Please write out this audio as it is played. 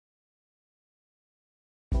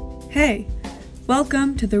Hey,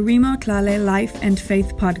 welcome to the Remo Tlale Life and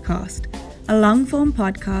Faith Podcast, a long-form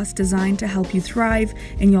podcast designed to help you thrive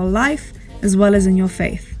in your life as well as in your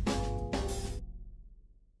faith.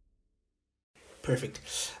 Perfect.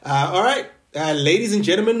 All right. Ladies and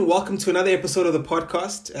gentlemen, welcome to another episode of the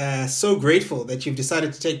podcast. So grateful that you've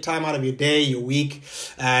decided to take time out of your day, your week,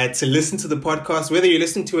 to listen to the podcast, whether you're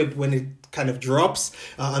listening to it when it kind of drops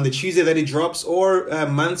on the Tuesday that it drops or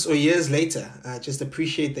months or years later. Just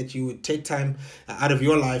appreciate that you would take time out of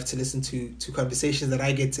your life to listen to conversations that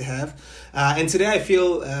I get to have. And today I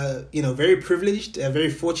feel, very privileged, very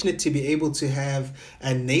fortunate to be able to have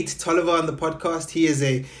Nate Tolliver on the podcast. He is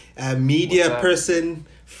a media person,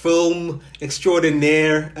 film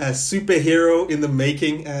extraordinaire, superhero in the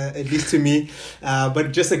making, at least to me,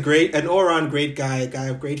 but just an all-around great guy, a guy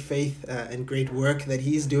of great faith and great work that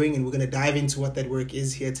he's doing, and we're going to dive into what that work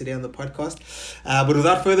is here today on the podcast. But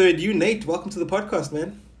without further ado, Nate, welcome to the podcast,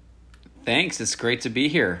 man. Thanks, it's great to be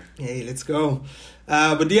here. Hey, let's go.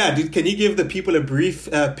 But yeah, dude, can you give the people a brief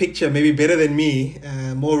picture, maybe better than me,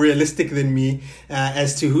 more realistic than me,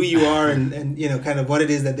 as to who you are and kind of what it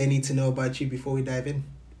is that they need to know about you before we dive in?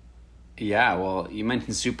 Yeah, well, you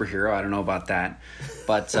mentioned superhero. I don't know about that.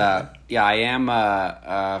 But I am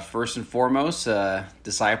first and foremost a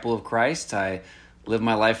disciple of Christ. I live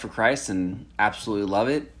my life for Christ and absolutely love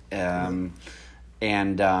it. For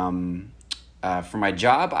my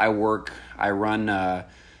job, I run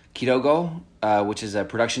Kidogo, which is a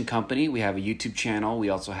production company. We have a YouTube channel. We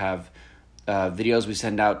also have videos we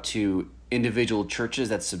send out to individual churches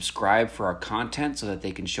that subscribe for our content so that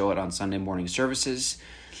they can show it on Sunday morning services.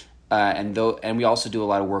 And we also do a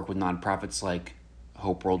lot of work with nonprofits like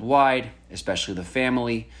Hope Worldwide, especially the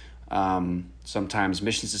family. Sometimes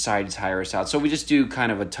mission societies hire us out. So we just do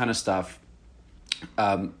kind of a ton of stuff.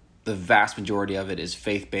 The vast majority of it is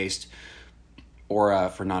faith-based or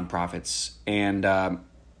for nonprofits. And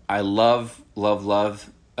I love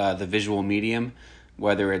the visual medium,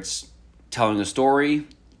 whether it's telling a story,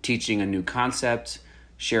 teaching a new concept,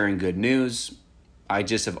 sharing good news. I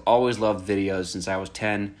just have always loved videos since I was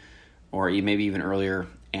 10 or maybe even earlier.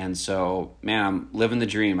 And so, man, I'm living the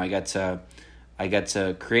dream. I get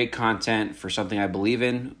to create content for something I believe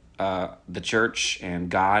in, the church and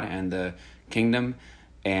God and the kingdom.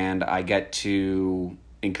 And I get to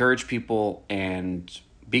encourage people and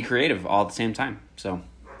be creative all at the same time. So,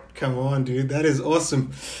 come on, dude, that is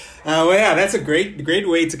awesome. That's a great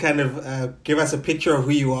way to kind of give us a picture of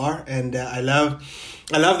who you are, and I love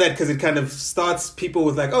that because it kind of starts people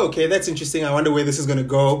with like, oh, okay, that's interesting. I wonder where this is going to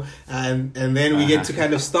go, and then we get to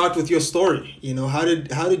kind of start with your story. You know, how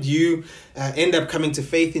did you end up coming to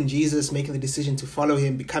faith in Jesus, making the decision to follow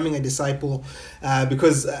him, becoming a disciple?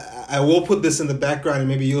 Because I will put this in the background, and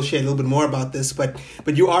maybe you'll share a little bit more about this. But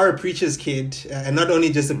you are a preacher's kid, and not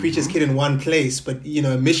only just a preacher's kid in one place, but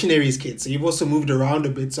a missionary's kid. So you've also moved around a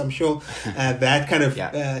bit. So I'm sure that kind of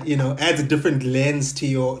adds a different lens to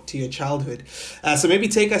your childhood. So maybe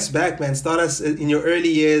take us back, man. Start us in your early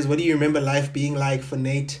years. What do you remember life being like for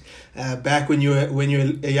Nate back when you were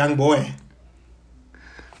a young boy?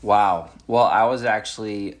 Wow. Well, I was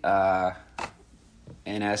actually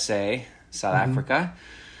in SA, South Africa,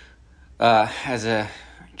 as a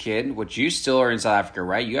kid. Which you still are in South Africa,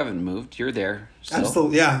 right? You haven't moved. You're there still. I'm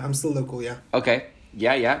still local. Yeah. Okay.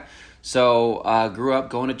 Yeah. So grew up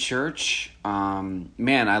going to church.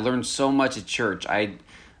 Man, I learned so much at church.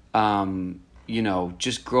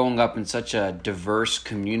 Just growing up in such a diverse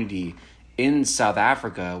community in South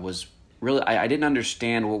Africa was really, I didn't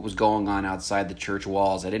understand what was going on outside the church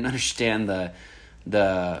walls. I didn't understand the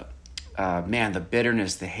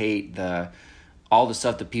bitterness, the hate, all the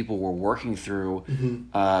stuff that people were working through.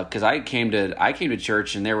 Because I came to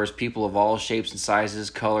church and there was people of all shapes and sizes,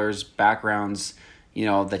 colors, backgrounds,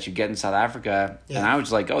 that you get in South Africa. Yeah. And I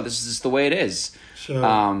was like, oh, this is just the way it is. Sure.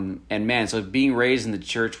 And man, so being raised in the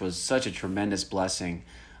church was such a tremendous blessing.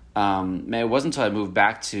 Man, it wasn't until I moved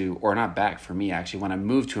back not back for me actually, when I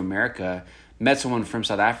moved to America, met someone from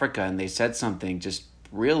South Africa and they said something just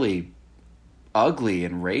really ugly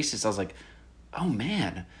and racist. I was like, oh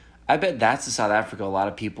man, I bet that's the South Africa a lot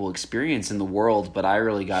of people experience in the world, but I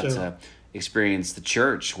really got to experience the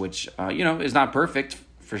church, which, is not perfect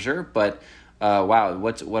for sure, but wow,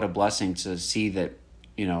 what a blessing to see that,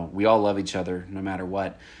 we all love each other no matter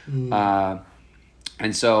what.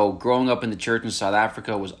 And so growing up in the church in South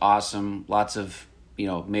Africa was awesome. Lots of,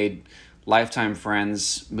 made lifetime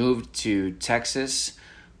friends. Moved to Texas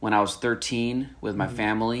when I was 13 with my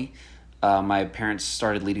family. My parents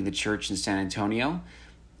started leading the church in San Antonio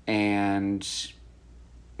and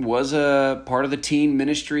was a part of the teen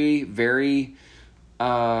ministry, very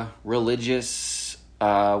religious,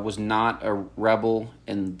 was not a rebel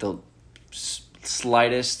in the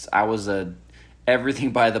slightest. I was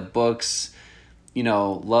everything by the books.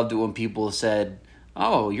 Loved it when people said,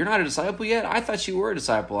 "Oh, you're not a disciple yet? I thought you were a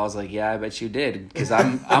disciple." I was like, "Yeah, I bet you did," because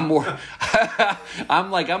I'm more I'm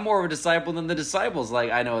more of a disciple than the disciples.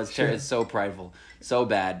 Like, I know it's so prideful, so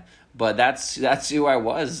bad, but that's who I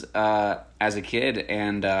was as a kid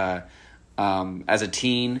and as a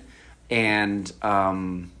teen, and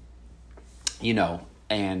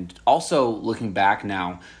and also looking back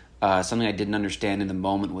now. Something I didn't understand in the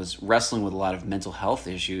moment was wrestling with a lot of mental health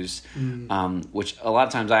issues, which a lot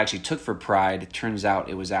of times I actually took for pride. It turns out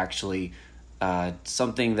it was actually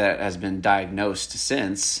something that has been diagnosed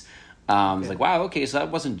since. It's like, wow, okay, so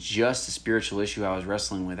that wasn't just a spiritual issue I was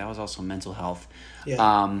wrestling with. That was also mental health.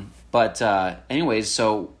 Yeah. But anyways,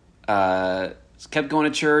 so kept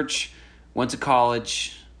going to church, went to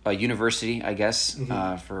college, university, I guess,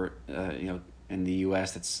 for in the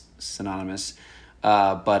U.S. that's synonymous.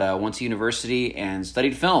 But went to university and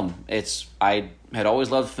studied film. I had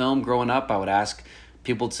always loved film growing up. I would ask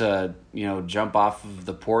people to, jump off of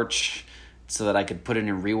the porch so that I could put it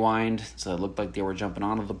in rewind, so it looked like they were jumping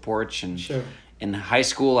onto the porch. And sure. In high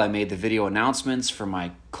school, I made the video announcements for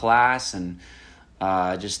my class, and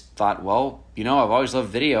I just thought, well, I've always loved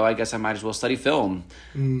video. I guess I might as well study film.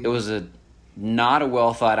 It was not a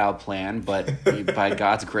well thought out plan, but by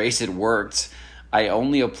God's grace, it worked. I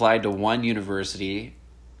only applied to one university.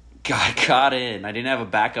 I got in. I didn't have a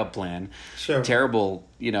backup plan. Sure. Terrible,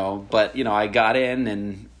 but, I got in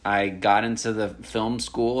and I got into the film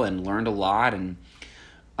school and learned a lot. And,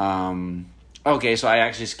 okay, so I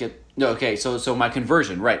actually skipped. No, okay, so my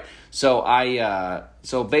conversion, right. So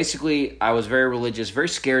basically I was very religious, very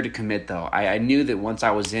scared to commit though. I knew that once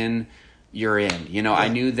I was in, you're in, Yeah. I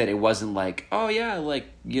knew that it wasn't like, oh yeah, like,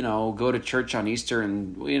 go to church on Easter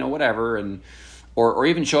and, whatever. And, or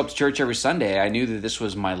even show up to church every Sunday. I knew that this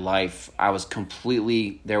was my life. I was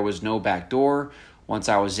there was no back door. Once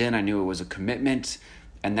I was in, I knew it was a commitment,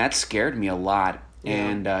 and that scared me a lot. Yeah.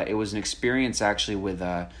 And it was an experience actually with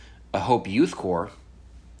a Hope Youth Corps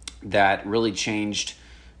that really changed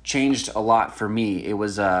a lot for me. It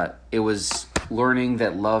was learning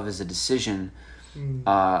that love is a decision.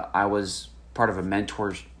 I was part of a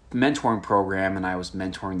mentoring program, and I was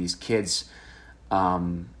mentoring these kids.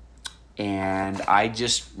 And I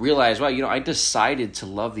just realized, well, I decided to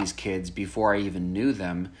love these kids before I even knew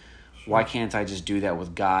them. Sure. Why can't I just do that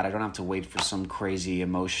with God? I don't have to wait for some crazy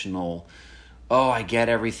emotional, oh, I get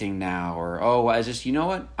everything now. Or, oh, I just, you know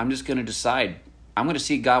what? I'm just going to decide. I'm going to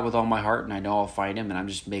seek God with all my heart, and I know I'll find him, and I'm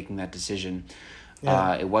just making that decision.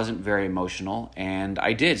 Yeah. It wasn't very emotional, and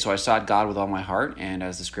I did. So I sought God with all my heart, and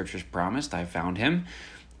as the scriptures promised, I found him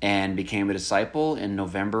and became a disciple in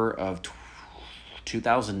November of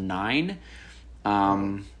 2009,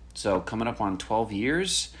 so coming up on 12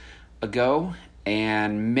 years ago,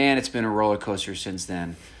 and man, it's been a roller coaster since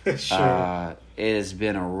then. Sure. It has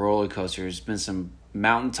been a roller coaster. There's been some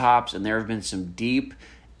mountaintops, and there have been some deep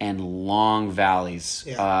and long valleys.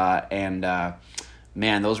 Yeah.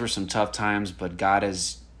 Man, those were some tough times, but God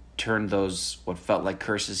has turned those, what felt like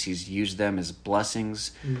curses, he's used them as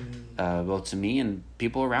blessings, both to me and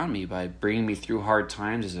people around me, by bringing me through hard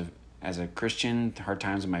times as a Christian, hard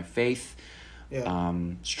times in my faith,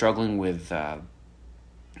 struggling with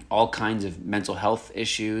all kinds of mental health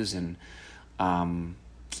issues, and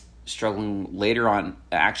struggling later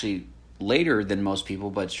than most people,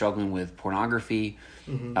 but struggling with pornography,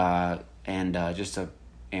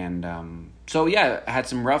 so yeah, I had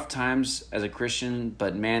some rough times as a Christian,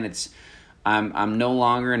 but man, I'm no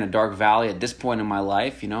longer in a dark valley at this point in my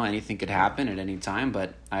life. Anything could happen at any time,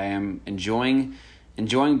 but I am enjoying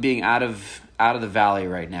being out of the valley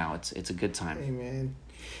right now. It's a good time. Amen.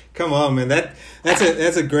 Come on, man.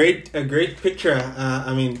 That's a great picture.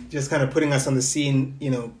 Just kind of putting us on the scene,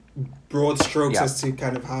 broad strokes as to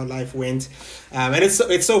kind of how life went. And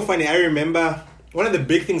it's so funny. I remember one of the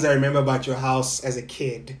big things I remember about your house as a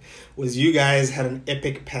kid was you guys had an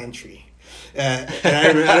epic pantry. And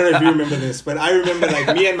I don't know if you remember this, but I remember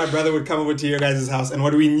me and my brother would come over to your guys' house, and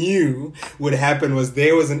what we knew would happen was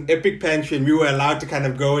there was an epic pantry, and we were allowed to kind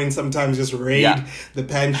of go in sometimes, just raid the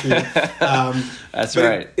pantry. That's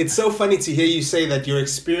right. It's so funny to hear you say that your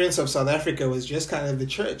experience of South Africa was just kind of the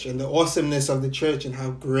church and the awesomeness of the church and how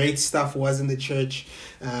great stuff was in the church.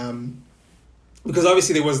 Because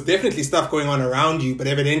obviously there was definitely stuff going on around you, but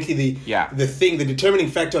evidently the determining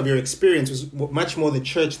factor of your experience was much more the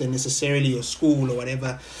church than necessarily your school or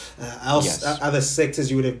whatever else, other sectors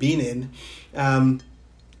you would have been in.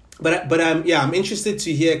 But I'm interested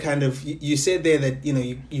to hear kind of, you said there that,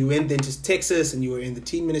 you went then to Texas and you were in the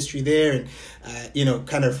teen ministry there, and,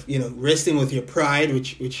 kind of, wrestling with your pride,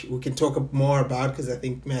 which we can talk more about, because I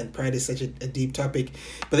think, man, pride is such a deep topic.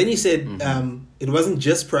 But then you said it wasn't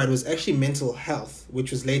just pride, it was actually mental health,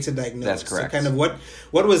 which was later diagnosed. That's correct. So kind of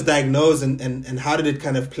what was diagnosed, and how did it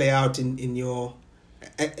kind of play out in your,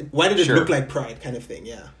 why did it look like pride kind of thing?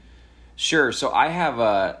 Yeah. Sure. So I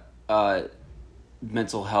have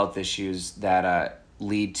mental health issues that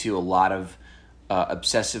lead to a lot of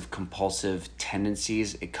obsessive compulsive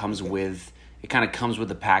tendencies. It kind of comes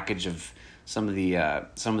with a package of some of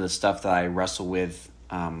the stuff that I wrestle with,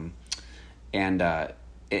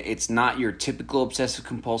 it's not your typical obsessive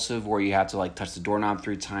compulsive where you have to like touch the doorknob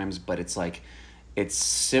 3 times, but it's like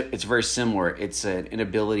it's very similar. It's an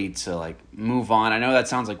inability to like move on. I know that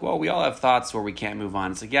sounds like, well, we all have thoughts where we can't move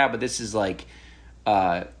on. It's like, yeah, but this is like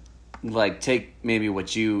take maybe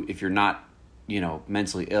if you're not,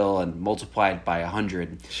 mentally ill, and multiply it by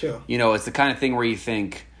 100. Sure. It's the kind of thing where you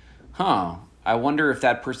think, I wonder if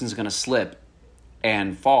that person's going to slip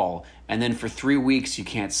and fall. And then for 3 weeks you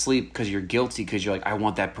can't sleep because you're guilty, because you're like, I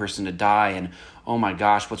want that person to die. And oh my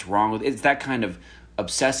gosh, what's wrong with it? It's that kind of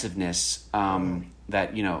obsessiveness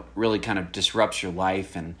that, really kind of disrupts your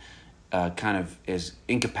life and kind of is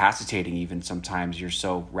incapacitating even sometimes. You're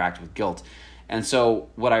so racked with guilt. And so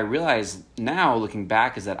what I realize now, looking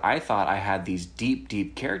back, is that I thought I had these deep,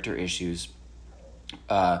 deep character issues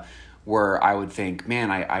where I would think,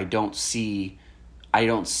 man, I don't see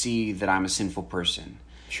that I'm a sinful person.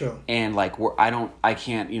 Sure. And like I don't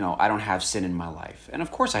have sin in my life. And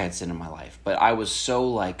of course I had sin in my life, but I was so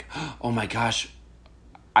like, oh my gosh,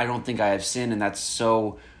 I don't think I have sin, and that's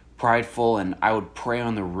so prideful. And I would pray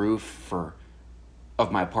on the roof of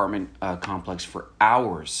my apartment complex for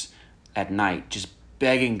hours at night, just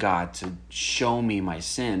begging God to show me my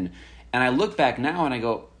sin. And I look back now and I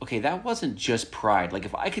go, okay, that wasn't just pride. Like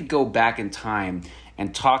if I could go back in time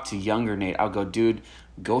and talk to younger Nate, I'll go, dude,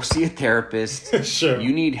 go see a therapist. Sure.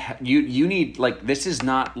 You need like, this is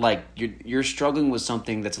not like you're struggling with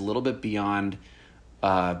something that's a little bit beyond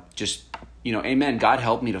just, amen. God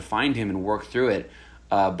helped me to find him and work through it.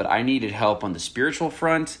 But I needed help on the spiritual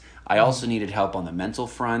front. I also needed help on the mental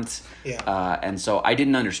front. Yeah. And so I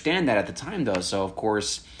didn't understand that at the time, though. So, of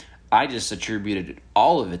course, I just attributed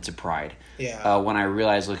all of it to pride. Yeah. When I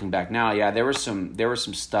realized, looking back now, there was some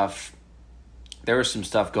stuff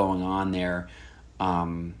going on there,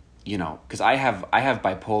 because I have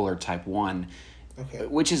bipolar type 1, okay,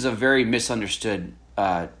 which is a very misunderstood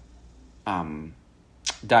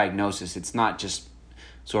diagnosis. It's not just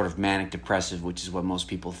sort of manic depressive, which is what most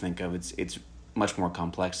people think of. It's much more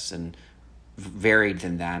complex and varied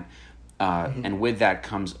than that. And with that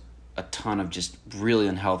comes a ton of just really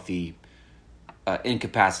unhealthy,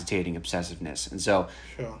 incapacitating obsessiveness. And so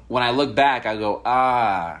when I look back, I go,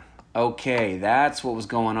 okay, that's what was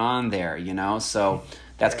going on there, So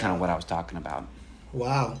that's kind of what I was talking about.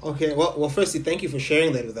 Wow. Okay. Well, firstly, thank you for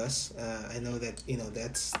sharing that with us. I know that,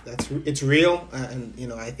 it's real.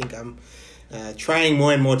 And, I think I'm trying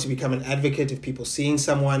more and more to become an advocate of people seeing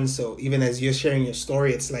someone. So even as you're sharing your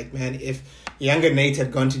story, it's like, man, if younger Nate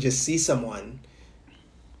had gone to just see someone,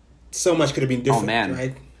 so much could have been different,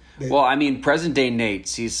 right? Well, I mean, present day Nate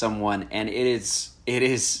sees someone, and it is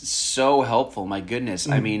so helpful. My goodness.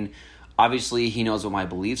 Mm-hmm. I mean, obviously he knows what my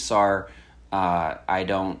beliefs are. I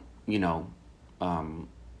don't,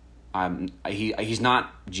 he's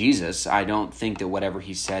not Jesus. I don't think that whatever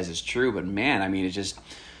he says is true, but man, I mean, it's just,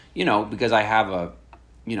 because I have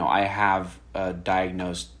a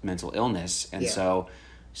diagnosed mental illness. And so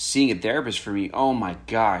seeing a therapist for me, oh my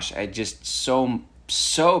gosh, I just so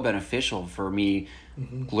beneficial for me.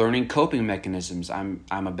 Mm-hmm. Learning coping mechanisms. I'm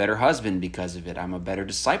a better husband because of it. I'm a better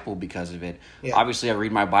disciple because of it. Yeah. Obviously, I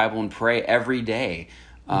read my Bible and pray every day.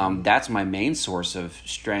 That's my main source of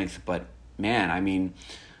strength. But man, I mean,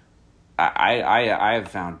 I have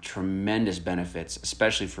found tremendous benefits,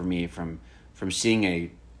 especially for me from seeing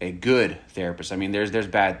a good therapist. I mean, there's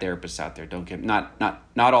bad therapists out there. Not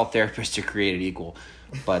all therapists are created equal,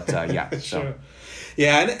 but yeah. Sure. So.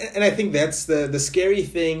 Yeah, and I think that's the scary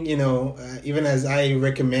thing, even as I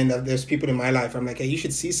recommend that there's people in my life, I'm like, hey, you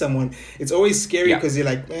should see someone. It's always scary because you're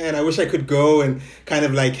like, man, I wish I could go and kind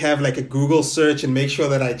of like have like a Google search and make sure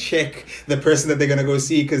that I check the person that they're going to go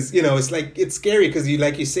see. Because, it's like, it's scary because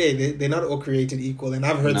like you say, they're not all created equal. And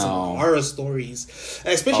I've heard some horror stories,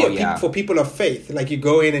 especially for people of faith. Like you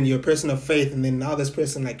go in and you're a person of faith, and then now this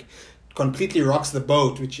person like completely rocks the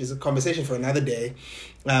boat, which is a conversation for another day.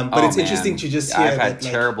 But it's interesting to just hear I've had that,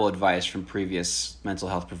 terrible advice from previous mental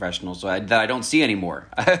health professionals that I don't see anymore.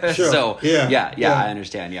 Sure. So Yeah. I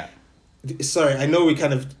understand. Yeah. Sorry, I know we're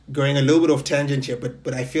kind of going a little bit off tangent here,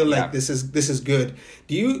 but I feel like this is good.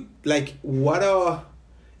 Do you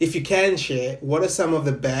if you can share, what are some of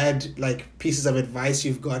the bad like pieces of advice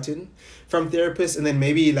you've gotten from therapists, and then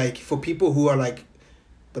maybe like for people who are like,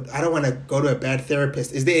 but I don't want to go to a bad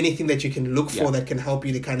therapist. Is there anything that you can look for that can help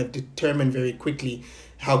you to kind of determine very quickly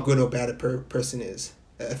how good or bad a person is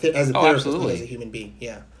as a therapist, absolutely. not as a human being?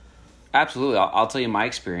 Yeah. Absolutely. I'll tell you my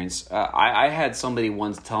experience. I had somebody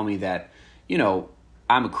once tell me that,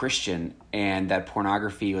 I'm a Christian and that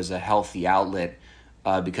pornography was a healthy outlet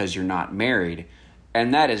because you're not married.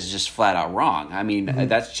 And that is just flat out wrong. I mean,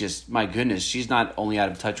 that's just, my goodness, she's not only out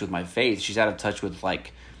of touch with my faith, she's out of touch with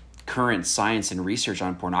like current science and research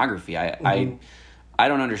on pornography. I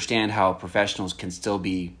don't understand how professionals can still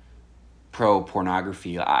be pro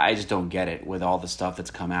pornography. I just don't get it with all the stuff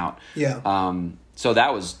that's come out. Yeah. So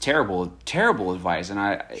that was terrible advice, and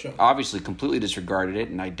I obviously completely disregarded it,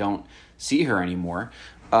 and I don't see her anymore.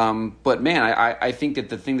 But man, I think that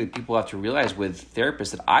the thing that people have to realize with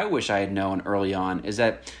therapists that I wish I had known early on is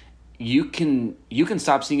that you can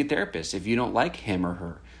stop seeing a therapist if you don't like him or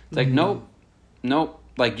her. It's like nope.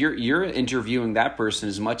 Like you're interviewing that person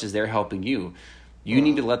as much as they're helping you. You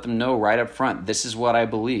need to let them know right up front. This is what I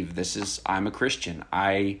believe. I'm a Christian.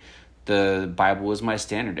 The Bible is my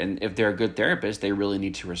standard, and if they're a good therapist, they really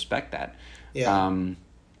need to respect that,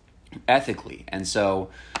 ethically. And so,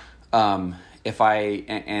 and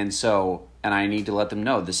I need to let them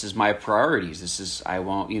know this is my priorities. This is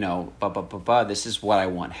this is what I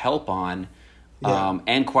want help on,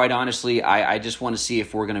 and quite honestly, I just want to see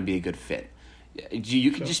if we're going to be a good fit.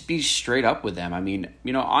 You can just be straight up with them. I mean,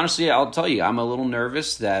 honestly, I'll tell you, I'm a little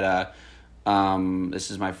nervous that this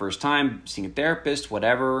is my first time seeing a therapist,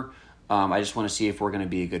 whatever. I just want to see if we're going to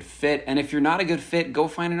be a good fit. And if you're not a good fit, go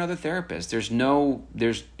find another therapist.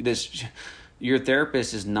 Your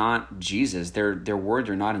therapist is not Jesus. Their words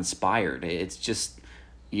are not inspired. It's just,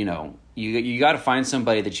 you got to find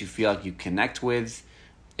somebody that you feel like you connect with.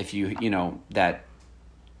 If that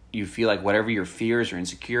you feel like whatever your fears or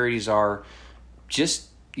insecurities are, just,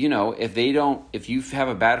 if you have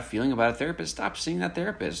a bad feeling about a therapist, stop seeing that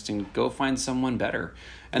therapist and go find someone better.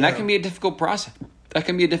 And that can be a difficult process.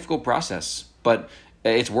 But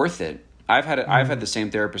it's worth it. I've had the same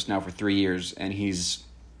therapist now for 3 years, and he's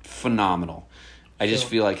phenomenal. I just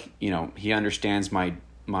feel like, he understands my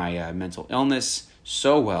mental illness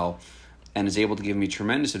so well and is able to give me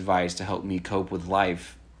tremendous advice to help me cope with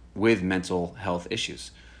life with mental health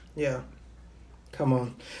issues. Yeah. Come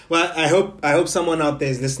on. Well, I hope someone out there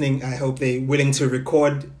is listening. I hope they're willing to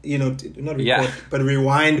record, but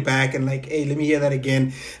rewind back and like, hey, let me hear that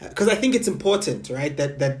again. Because I think it's important, right?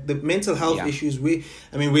 That the mental health issues, we're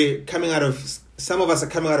coming out of, some of us are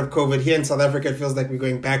coming out of COVID. Here in South Africa, it feels like we're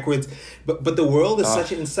going backwards. But the world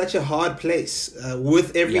is in such a hard place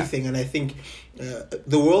with everything. And I think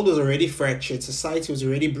the world was already fractured. Society was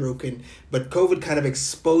already broken. But COVID kind of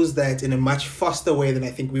exposed that in a much faster way than I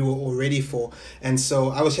think we were all ready for. And so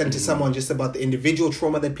I was chatting to someone just about the individual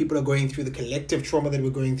trauma that people are going through, the collective trauma that we're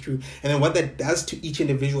going through. And then what that does to each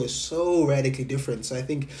individual is so radically different. So I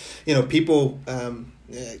think, people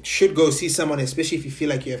should go see someone, especially if you feel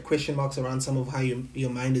like you have question marks around some of how your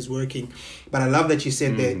mind is working. But I love that you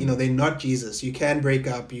said that, they're not Jesus. You can break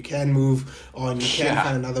up, you can move on, you can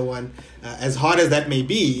find another one. As hard as that may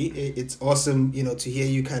be, it's awesome, to hear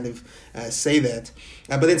you kind of say that.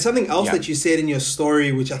 But then something else that you said in your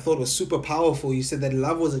story, which I thought was super powerful, you said that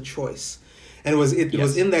love was a choice. And it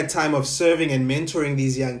was in that time of serving and mentoring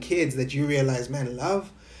these young kids that you realized, man,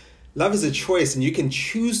 love is a choice, and you can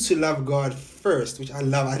choose to love God first, which I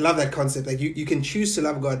love. I love that concept. Like you can choose to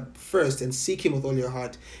love God first and seek Him with all your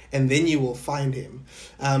heart, and then you will find Him.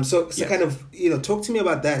 So kind of, talk to me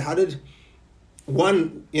about that. How did what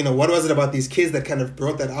was it about these kids that kind of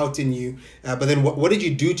brought that out in you? But then what did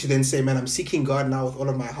you do to then say, man, I'm seeking God now with all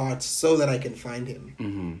of my heart so that I can find Him?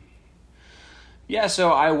 Mm-hmm. Yeah,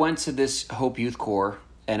 so I went to this Hope Youth Corps,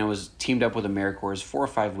 and it was teamed up with AmeriCorps. It was 4 or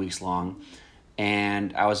 5 weeks long.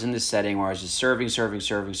 And I was in this setting where I was just serving,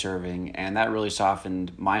 and that really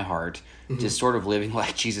softened my heart, just sort of living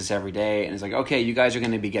like Jesus every day. And it's like, okay, you guys are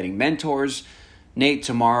going to be getting mentors. Nate,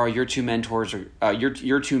 tomorrow, your two mentors, or your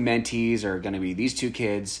two mentees are going to be these two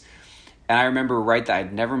kids. And I remember that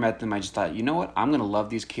I'd never met them. I just thought, you know what? I'm going to love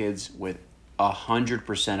these kids with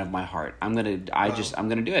 100% of my heart. I'm going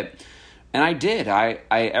to do it. And I did. I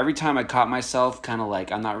every time I caught myself kind of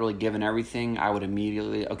like I'm not really giving everything, I would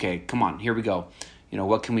immediately, okay, come on, here we go.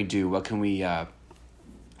 what can we do? What can we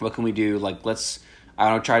do? Like, let's, I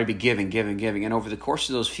don't know, try to be giving. And over the course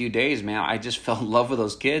of those few days, man, I just fell in love with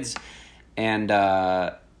those kids. And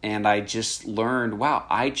I just learned, wow,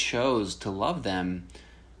 I chose to love them.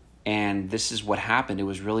 And this is what happened. It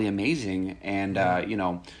was really amazing. And,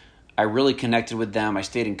 I really connected with them. I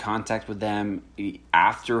stayed in contact with them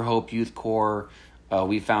after Hope Youth Corps.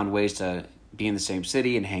 We found ways to be in the same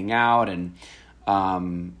city and hang out. And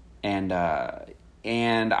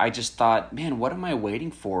I just thought, man, what am I waiting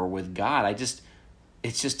for with God?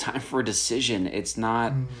 It's just time for a decision. It's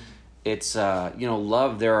not, it's,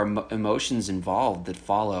 love. There are emotions involved that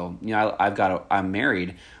follow. I'm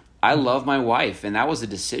married. I love my wife, and that was a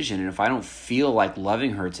decision. And if I don't feel like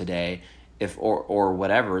loving her today, or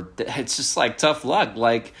whatever, it's just like tough luck.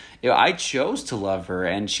 Like, I chose to love her,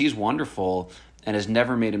 and she's wonderful and has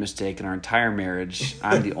never made a mistake in our entire marriage.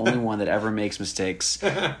 I'm the only one that ever makes mistakes.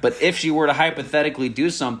 But if she were to hypothetically do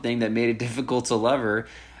something that made it difficult to love her,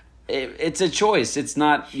 it's a choice. It's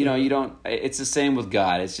not, you don't, it's the same with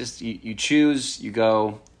God. It's just, you choose, you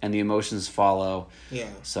go, and the emotions follow. Yeah.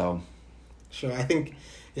 So. Sure.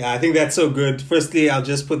 I think that's so good. Firstly, I'll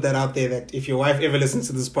just put that out there that if your wife ever listens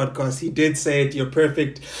to this podcast, he did say it, you're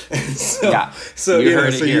perfect. So you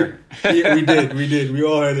heard it here. Yeah, we did. We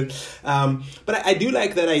all heard it. But I do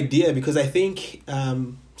like that idea, because I think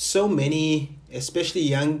so many, especially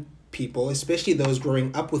young people, especially those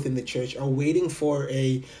growing up within the church, are waiting for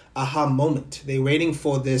a aha moment. They're waiting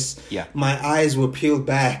for this, my eyes were peeled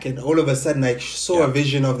back and all of a sudden I saw a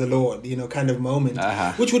vision of the Lord, kind of moment,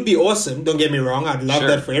 which would be awesome. Don't get me wrong. I'd love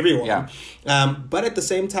that for everyone. Yeah. But at the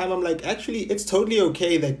same time, I'm like, actually, it's totally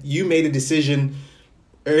okay that you made a decision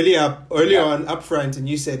early on up front, and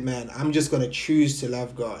you said, man, I'm just going to choose to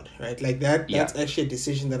love God, right? Like that's actually a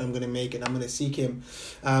decision that I'm going to make, and I'm going to seek him.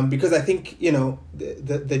 Because I think,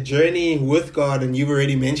 the journey with God, and you've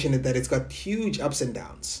already mentioned it, that it's got huge ups and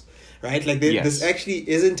downs, right? Like this actually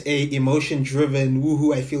isn't a emotion driven,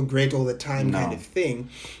 woohoo, I feel great all the time kind of thing.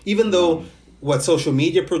 Even though what social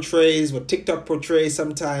media portrays, what TikTok portrays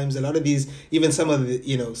sometimes, a lot of these, even some of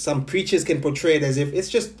the, some preachers can portray it as if it's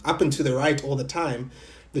just up and to the right all the time.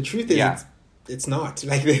 The truth is, it's not.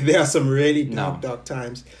 Like, there are some really dark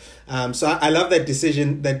times. So I love that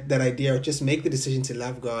decision, that idea of just make the decision to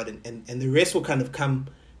love God, and the rest will kind of come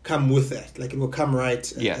with that. Like, it will come right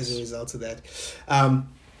as a result of that.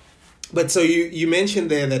 But so you mentioned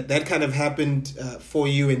there that kind of happened for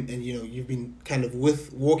you, and you've been kind of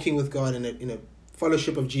walking with God in a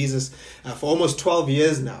fellowship of Jesus for almost 12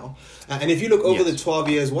 years now. And if you look over the 12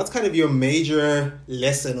 years, what's kind of your major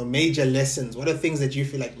lesson or major lessons? What are things that you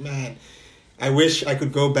feel like, man, I wish I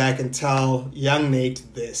could go back and tell young Nate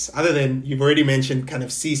this, other than you've already mentioned go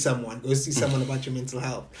see someone about your mental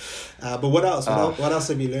health. But what else? What else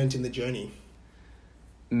have you learned in the journey?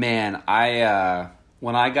 Man,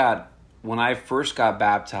 when I first got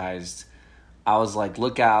baptized, I was like,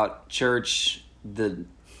 look out, church,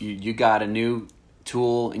 you got a new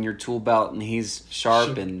tool in your tool belt, and he's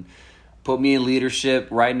sharp, and put me in leadership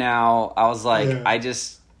right now. I was like, I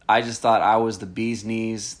just thought I was the bee's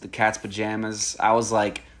knees, the cat's pajamas. I was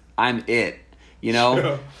like, I'm it,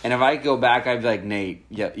 Sure. And if I go back, I'd be like, Nate,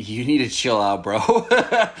 you need to chill out, bro.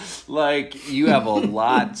 Like, you have a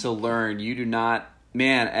lot to learn. You do not,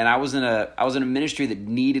 man. And I was in a ministry that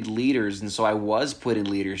needed leaders, and so I was put in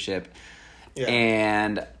leadership. Yeah.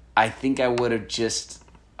 And I think I just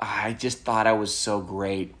thought I was so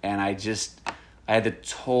great, and I had the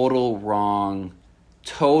totally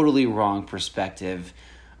wrong perspective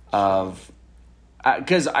of,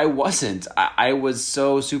 because I wasn't. I was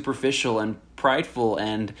so superficial and prideful,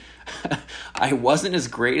 and I wasn't as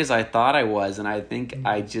great as I thought I was, and I think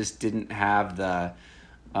I just didn't have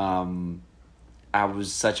I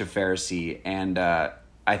was such a Pharisee, and I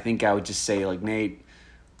think I would just say, like, Nate,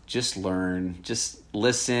 just learn, just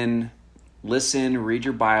listen, read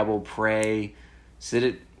your Bible, pray, sit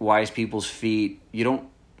at wise people's feet. You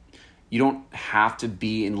don't have to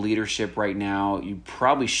be in leadership right now. You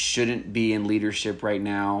probably shouldn't be in leadership right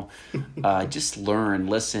now. Just learn,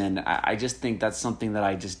 listen. I just think that's something that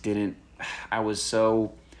I just didn't. I was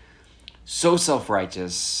so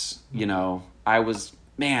self-righteous, I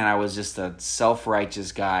was just a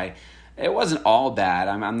self-righteous guy. It wasn't all bad.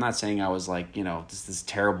 I'm not saying I was like, this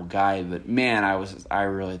terrible guy, but man, I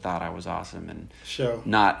really thought I was awesome and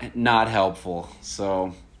not helpful.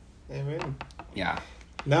 So, amen. Yeah.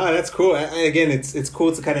 No, that's cool. Again, it's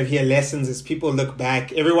cool to kind of hear lessons as people look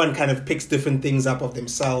back. Everyone kind of picks different things up of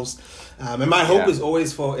themselves. And my hope is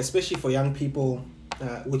always especially for young people,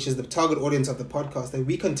 which is the target audience of the podcast, that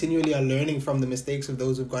we continually are learning from the mistakes of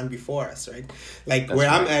those who've gone before us, right? Like that's where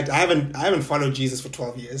right. I'm at, I haven't followed Jesus for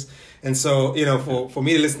 12 years. And so, for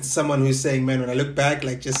me to listen to someone who's saying, man, when I look back,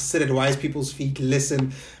 like just sit at wise people's feet,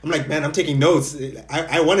 listen, I'm like, man, I'm taking notes.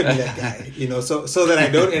 I want to be that guy, so that I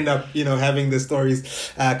don't end up, having the stories.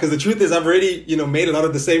 Because the truth is I've already, made a lot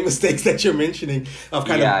of the same mistakes that you're mentioning of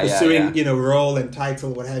kind of pursuing, role and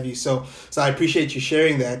title, what have you. So I appreciate you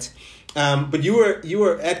sharing that. But you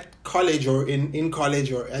were at college or in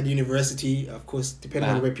college or at university, of course, depending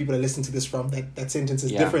on where people are listening to this from, that sentence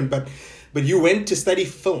is different. But you went to study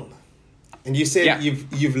film. And you said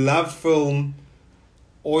you've loved film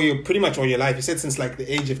pretty much all your life. You said since like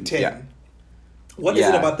the age of 10. Yeah. What is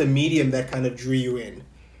it about the medium that kind of drew you in?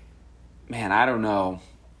 Man, I don't know.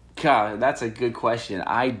 God, that's a good question.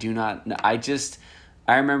 I do not know. I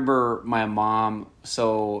remember my mom.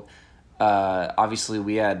 So obviously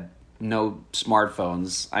we had no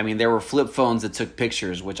smartphones. I mean, there were flip phones that took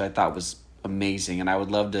pictures, which I thought was amazing. And I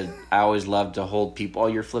always loved to hold people. Oh,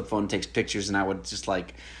 your flip phone takes pictures. And I would just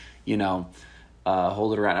like,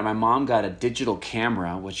 hold it around. And my mom got a digital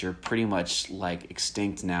camera, which are pretty much like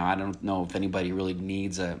extinct now. I don't know if anybody really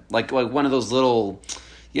needs like one of those little,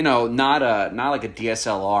 not like a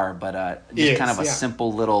DSLR, but just kind of a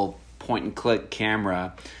simple little point and click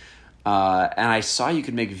camera. And I saw you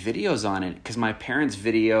could make videos on it because my parents'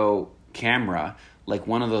 video camera, like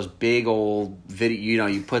one of those big old video,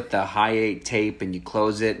 you put the Hi8 tape and you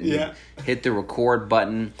close it and you hit the record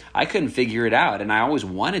button. I couldn't figure it out, and I always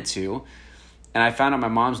wanted to. And I found out my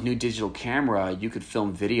mom's new digital camera, you could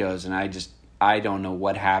film videos, and I don't know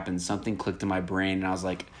what happened. Something clicked in my brain, and I was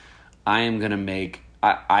like, I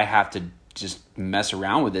have to just mess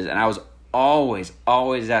around with this. And I was always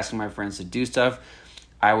asking my friends to do stuff.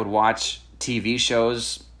 I would watch TV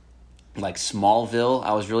shows like Smallville.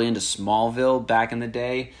 I was really into Smallville back in the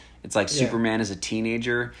day. It's like Superman as a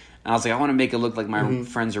teenager. And I was like, I want to make it look like my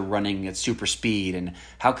friends are running at super speed. And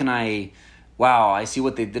how can I see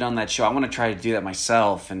what they did on that show. I want to try to do that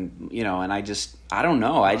myself. And, and I don't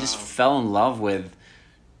know. I just fell in love with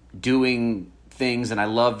doing things. And I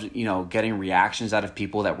loved, getting reactions out of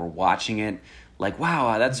people that were watching it. Like,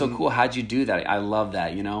 wow, that's so cool. How'd you do that? I love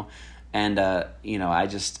that, And,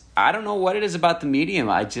 I don't know what it is about the medium.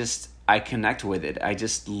 I connect with it. I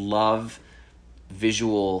just love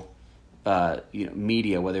visual,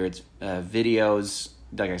 media, whether it's videos,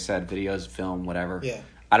 like I said, videos, film, whatever. Yeah.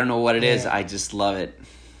 I don't know what it is. I just love it.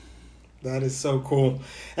 That is so cool.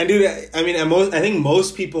 And dude, I mean, I think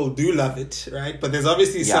most people do love it, right? But there's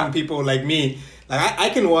obviously some people like me. Like I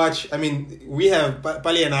can watch,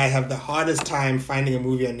 Pali and I have the hardest time finding a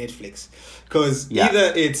movie on Netflix. Because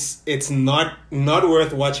either it's not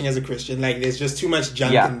worth watching as a Christian, like there's just too much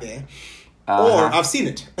junk in there, or I've seen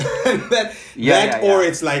it, or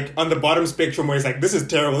it's like on the bottom spectrum where it's like, this is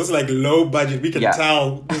terrible, this is like low budget, we can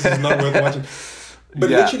tell this is not worth watching. But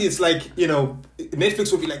literally, it's like,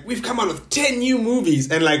 Netflix will be like, we've come out with 10 new movies,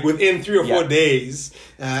 and like within 3 or 4 days,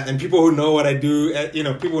 and people who know what I do,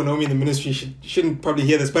 people who know me in the ministry shouldn't probably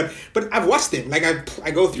hear this, but I've watched them. Like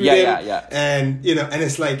I go through them, and and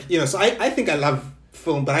it's like, so I think I love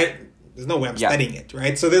film, but there's no way I'm studying it,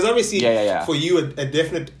 right? So there's obviously for you a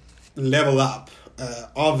definite level up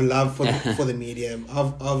of love for the medium,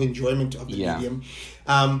 of enjoyment of the medium.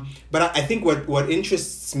 But I think what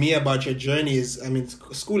interests me about your journey is,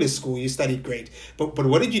 school is school, you studied great, but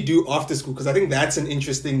what did you do after school? Because I think that's an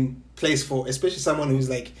interesting place for, especially someone who's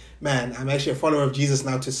like, man, I'm actually a follower of Jesus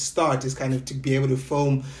now, to start is kind of to be able to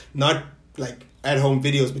film, not like at home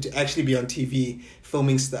videos, but to actually be on TV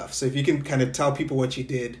filming stuff. So if you can kind of tell people what you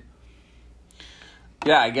did.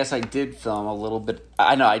 Yeah, I guess I did film a little bit.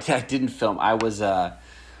 I know I didn't film. I was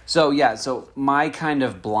so my kind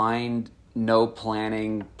of blind, no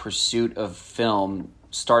planning pursuit of film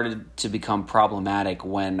started to become problematic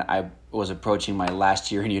when I was approaching my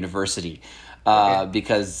last year in university.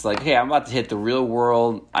 Because like, hey, I'm about to hit the real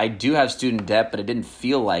world. I do have student debt, but it didn't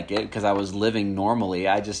feel like it because I was living normally.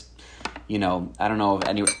 I just, I don't know if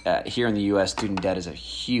any here in the U.S. student debt is a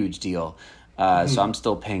huge deal. So I'm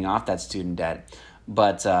still paying off that student debt.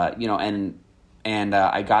 But, I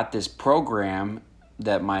got this program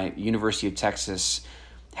that my University of Texas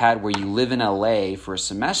had where you live in LA for a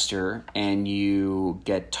semester and you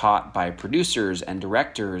get taught by producers and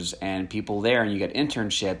directors and people there, and you get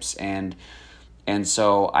internships. And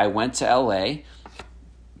so I went to LA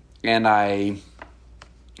and I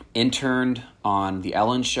interned on The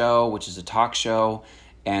Ellen Show, which is a talk show,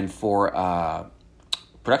 and for a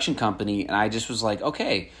production company. And I just was like,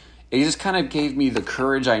 okay, it just kind of gave me the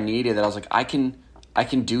courage I needed, that I was like, I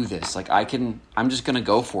can do this. Like I'm just going to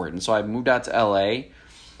go for it. And so I moved out to LA,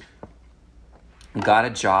 got a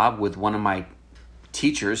job with one of my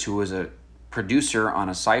teachers who was a producer on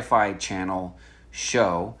a sci-fi channel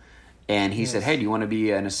show. And he said, hey, do you want to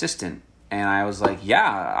be an assistant? And I was like, yeah,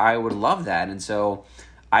 I would love that. And so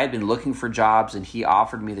I had been looking for jobs, and he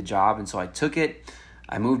offered me the job. And so I took it.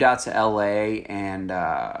 I moved out to LA, and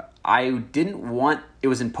I didn't want, it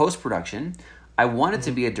was in post-production. I wanted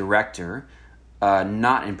to be a director,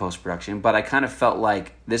 not in post-production, but I kind of felt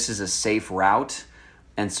like this is a safe route.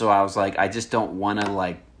 And so I was like, I just don't want to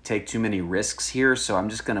like take too many risks here. So I'm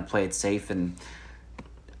just going to play it safe and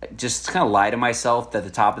just kind of lie to myself that the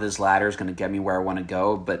top of this ladder is going to get me where I want to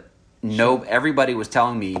go. But no, everybody was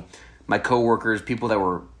telling me, my coworkers, people that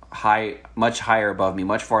were much higher above me,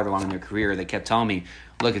 much farther along in their career, they kept telling me,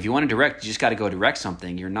 look, if you want to direct, you just got to go direct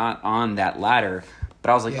something. You're not on that ladder. But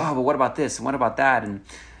I was like, oh, but what about this? And what about that? And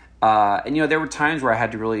you know, there were times where I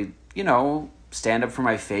had to really, you know, stand up for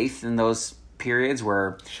my faith in those periods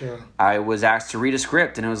where I was asked to read a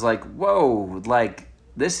script, and it was like, whoa, like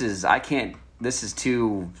this is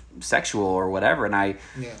too sexual or whatever.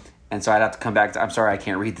 And so I'd have to come back to, I'm sorry, I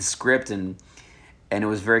can't read the script. And it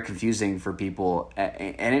was very confusing for people.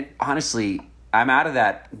 And it honestly, I'm out of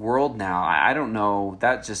that world now. I don't know.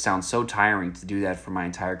 That just sounds so tiring to do that for my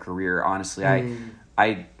entire career. Honestly,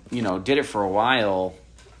 I you know, did it for a while.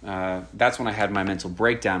 That's when I had my mental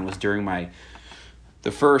breakdown, was during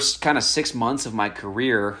the first kind of 6 months of my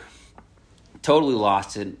career. Totally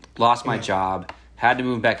lost my job, had to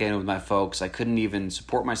move back in with my folks. I couldn't even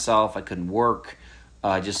support myself. I couldn't work.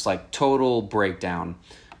 Just like total breakdown.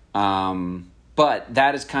 But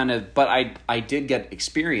that is kind of, but I did get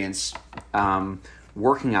experience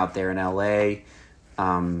working out there in LA.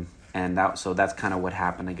 And that's kind of what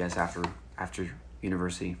happened, I guess, after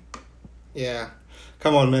university. Yeah.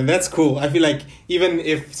 Come on, man. That's cool. I feel like even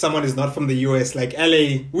if someone is not from the US, like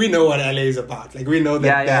LA, we know what LA is about. Like we know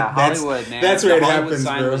that Hollywood, man. That's where it happens,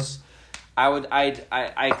 bro.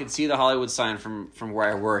 I could see the Hollywood sign from where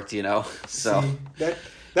I worked, you know. So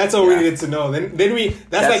that's all we needed to know. Then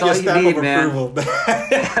that's like your stamp of approval.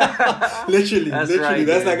 literally. Right,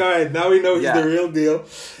 that's like, all right, now we know he's the real deal.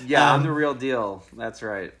 Yeah, I'm the real deal. That's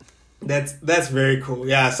right. That's very cool.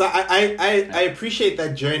 Yeah. So I appreciate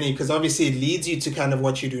that journey, because obviously it leads you to kind of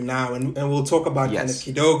what you do now. And we'll talk about kind of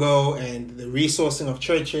Kidogo and the resourcing of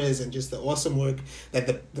churches and just the awesome work that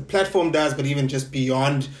the platform does, but even just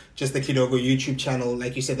beyond just the Kidogo YouTube channel,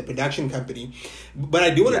 like you said, the production company. But I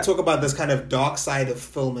do want to talk about this kind of dark side of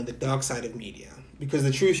film and the dark side of media, because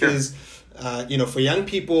the truth is, you know, for young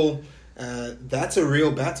people, that's a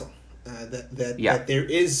real battle. That there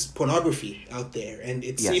is pornography out there, and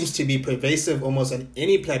it seems to be pervasive almost on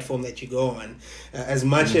any platform that you go on. As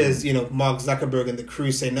much as, you know, Mark Zuckerberg and the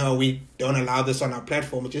crew say, no, we don't allow this on our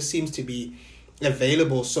platform, it just seems to be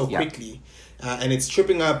available so quickly. And it's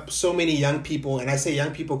tripping up so many young people. And I say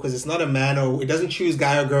young people because it's not a man, or it doesn't choose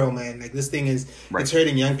guy or girl, man. Like this thing is, it's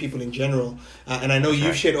hurting young people in general. And I know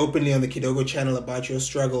you've shared openly on the Kidogo channel about your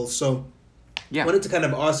struggles. So I wanted to kind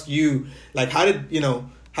of ask you, like, how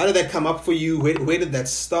did that come up for you? Where did that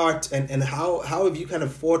start? And how have you kind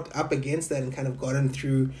of fought up against that and kind of gotten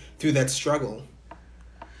through that struggle?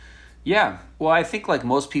 Yeah. Well, I think like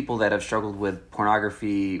most people that have struggled with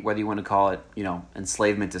pornography, whether you want to call it, you know,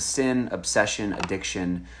 enslavement to sin, obsession,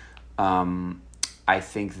 addiction, I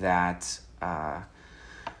think that I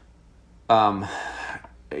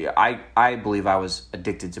believe I was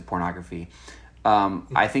addicted to pornography.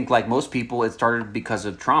 I think like most people, it started because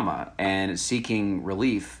of trauma and seeking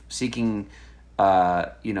relief, from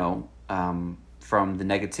the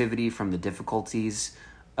negativity, from the difficulties.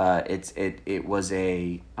 It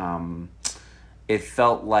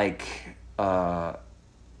felt like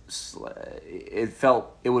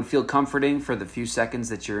it would feel comforting for the few seconds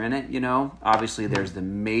that you're in it, you know. Obviously, there's the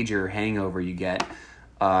major hangover you get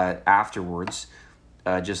afterwards.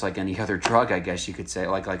 Just like any other drug, I guess you could say,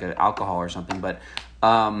 like an alcohol or something. But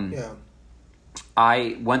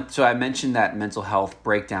I mentioned that mental health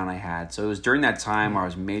breakdown I had. So it was during that time where I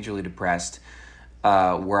was majorly depressed,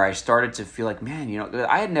 where I started to feel like, man, you know, when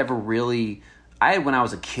I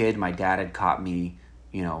was a kid, my dad had caught me,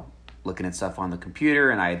 you know, looking at stuff on the computer,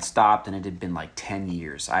 and I had stopped, and it had been like 10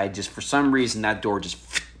 years. I had just, for some reason, that door just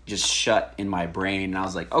shut in my brain, and I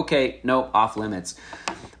was like, okay, no, off limits.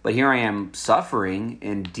 But here I am suffering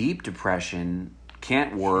in deep depression,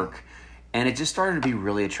 can't work, and it just started to be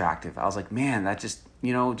really attractive. I was like, man, that just,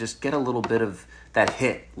 you know, just get a little bit of that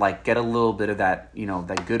hit, like get a little bit of that, you know,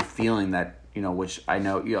 that good feeling that, you know, which I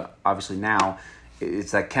know, you know, obviously now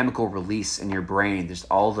it's that chemical release in your brain, just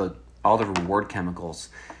all the reward chemicals.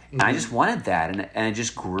 And I just wanted that, and it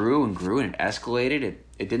just grew and grew, and it escalated.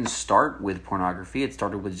 It didn't start with pornography. It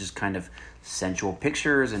started with just kind of sensual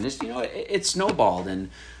pictures, and just, it snowballed, and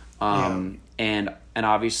and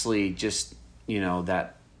obviously just,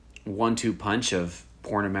 that 1-2 punch of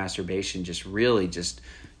porn and masturbation just really just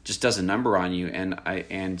does a number on you.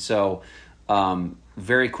 And so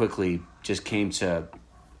very quickly just came to,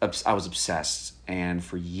 I was obsessed, and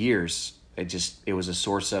for years it was a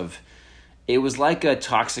source of, it was like a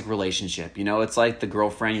toxic relationship. It's like the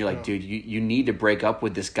girlfriend, you're like, dude, you need to break up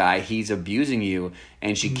with this guy. He's abusing you,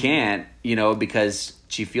 and she can't, because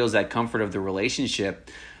she feels that comfort of the relationship.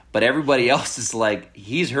 But everybody else is like,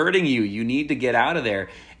 he's hurting you. You need to get out of there.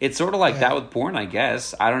 It's sort of like that with porn, I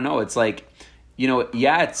guess. I don't know. It's like,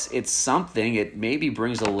 it's something. It maybe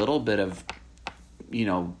brings a little bit of,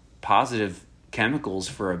 positive chemicals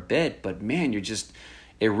for a bit. But man,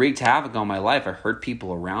 it wreaked havoc on my life. I hurt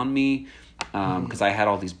people around me because I had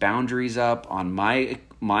all these boundaries up on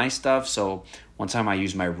my stuff. So one time I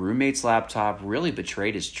used my roommate's laptop, really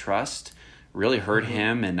betrayed his trust, really hurt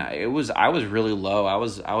him, and I was really low. I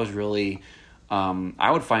was really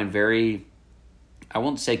I would find very, I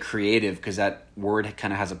won't say creative because that word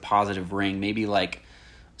kind of has a positive ring, maybe like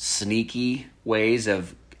sneaky ways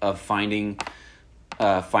of finding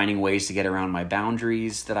ways to get around my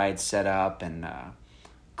boundaries that I had set up, and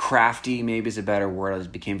crafty maybe is a better word. I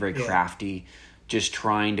became very crafty, just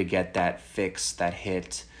trying to get that fix, that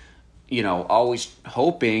hit, always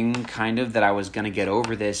hoping kind of that I was going to get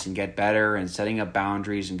over this and get better, and setting up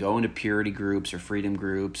boundaries and going to purity groups or freedom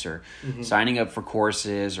groups or signing up for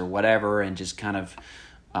courses or whatever, and just kind of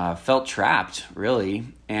felt trapped, really.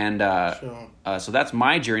 And so that's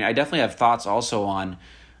my journey. I definitely have thoughts also on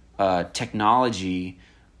technology,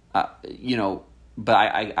 but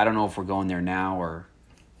I don't know if we're going there now or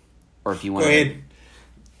if you want to. Go ahead.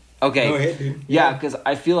 Okay. Go ahead, dude. Yeah, because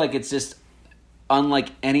I feel like it's just unlike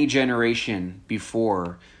any generation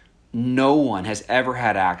before. No one has ever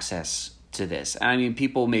had access to this. And I mean,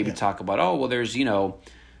 people maybe talk about, oh, well,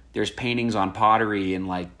 there's paintings on pottery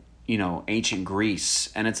in ancient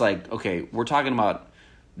Greece, and it's like, okay, we're talking about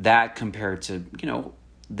that compared to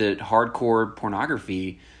the hardcore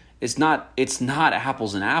pornography. It's not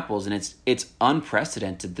apples and apples, and it's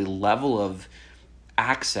unprecedented, the level of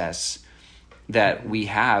access that we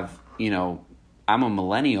have. I'm a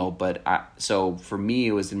millennial, but so for me,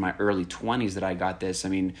 it was in my early 20s that I got this. I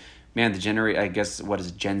mean, man, I guess, what is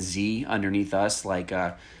it, Gen Z underneath us? Like,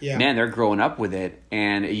 man, they're growing up with it.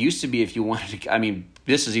 And it used to be, if you wanted to, I mean,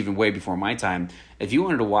 this is even way before my time. If you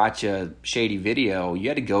wanted to watch a shady video, you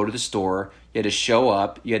had to go to the store, you had to show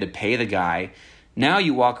up, you had to pay the guy. Now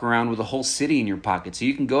you walk around with a whole city in your pocket, so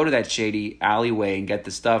you can go to that shady alleyway and get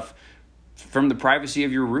the stuff from the privacy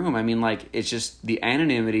of your room. I mean, like, it's just the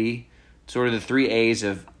anonymity, sort of the 3 A's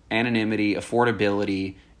of anonymity,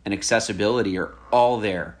 affordability, and accessibility are all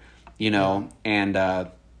there, and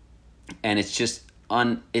it's just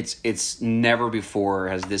it's never before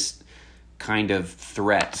has this kind of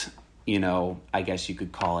threat, I guess you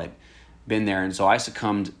could call it, been there. And so I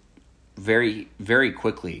succumbed very, very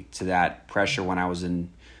quickly to that pressure when I was in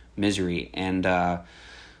misery. And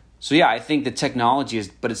so yeah, I think the technology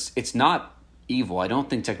but it's not evil. I don't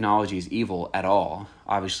think technology is evil at all.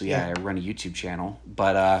 Obviously, I run a YouTube channel,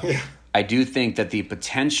 but I do think that the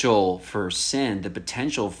potential for sin, the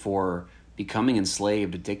potential for becoming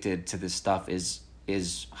enslaved, addicted to this stuff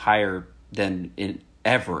is higher than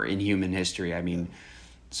ever in human history. I mean,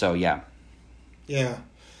 so yeah. Yeah.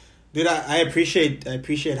 Dude, I appreciate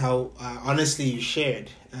how honestly you shared,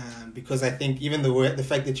 because I think even the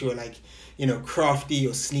fact that you were like, crafty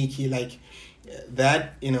or sneaky, like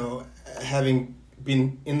that, having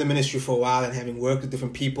been in the ministry for a while and having worked with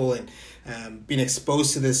different people and been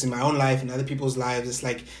exposed to this in my own life and other people's lives, it's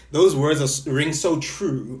like those words ring so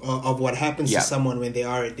true of what happens to someone when they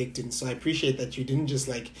are addicted. And so I appreciate that you didn't just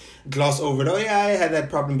like gloss over it. Oh yeah, I had that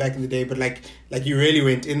problem back in the day, but like you really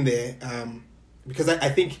went in there, because I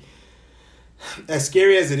think, as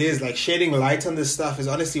scary as it is, like shedding light on this stuff is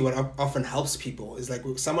honestly what often helps people. Is like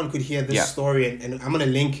someone could hear this story, and I'm going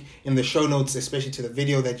to link in the show notes, especially to the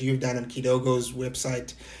video that you've done on Kidogo's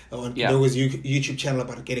website, or on Kidogo's YouTube channel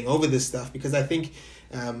about getting over this stuff, because I think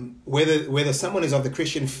whether someone is of the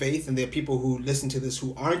Christian faith, and there are people who listen to this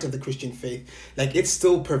who aren't of the Christian faith, like it's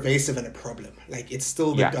still pervasive and a problem. Like it's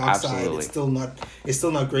still the dark side. It's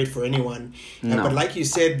still not great for anyone. No. But like you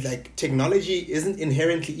said, like technology isn't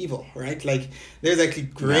inherently evil, right? Like there's actually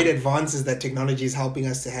great advances that technology is helping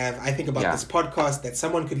us to have. I think about this podcast, that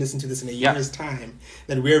someone could listen to this in a year's time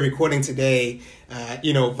that we're recording today,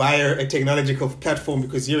 via a technological platform,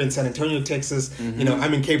 because you're in San Antonio, Texas,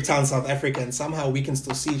 I'm in Cape Town, South Africa, and somehow we can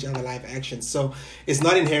still see each other live action. So it's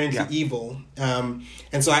not inherently evil. And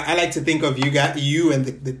so I like to think of you and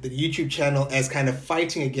the YouTube channel as kind of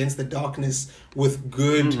fighting against the darkness with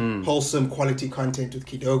good, wholesome quality content with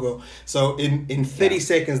Kidogo. So in 30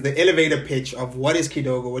 seconds, the elevator pitch of what is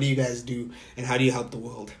Kidogo, what do you guys do, and how do you help the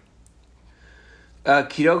world?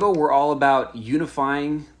 Kidogo, we're all about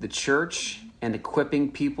unifying the church and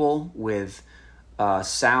equipping people with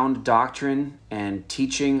sound doctrine and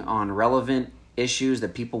teaching on relevant issues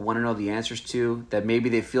that people want to know the answers to, that maybe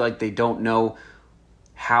they feel like they don't know.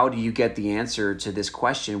 How do you get the answer to this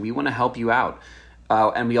question? We want to help you out.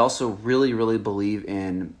 And we also really, really believe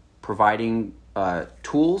in providing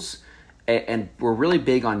tools, and we're really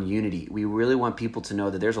big on unity. We really want people to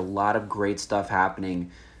know that there's a lot of great stuff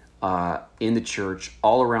happening in the church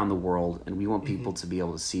all around the world, and we want people to be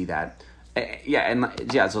able to see that.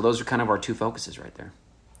 So those are kind of our two focuses right there.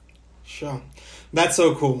 Sure. That's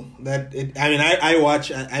so cool.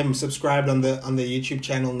 I'm subscribed on the YouTube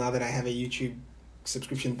channel now that I have a YouTube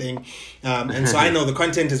subscription thing, and so I know the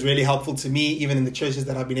content is really helpful to me, even in the churches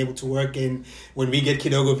that I've been able to work in. When we get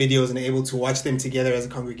Kidogo videos and able to watch them together as a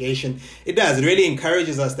congregation, it really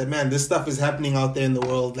encourages us that, man, this stuff is happening out there in the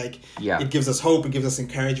world. It gives us hope, it gives us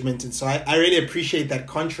encouragement. And so I really appreciate that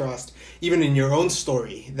contrast, even in your own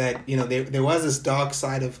story, that there was this dark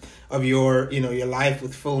side of your your life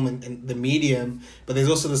with film and the medium, but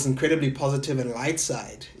there's also this incredibly positive and light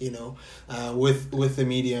side with the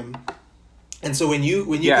medium. And so when you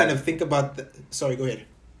kind of think about sorry, go ahead.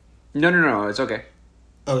 No, it's okay.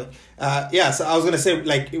 Okay. So I was going to say,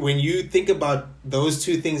 when you think about those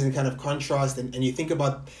two things in kind of contrast, and you think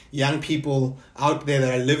about young people out there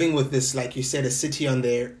that are living with this, like you said, a city in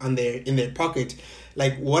their pocket,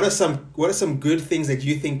 what are some good things that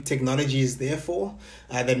you think technology is there for,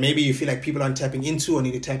 that maybe you feel like people aren't tapping into or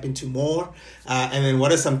need to tap into more? And then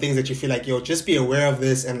what are some things that you feel like, just be aware of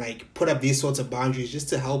this and put up these sorts of boundaries just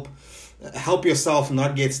to help yourself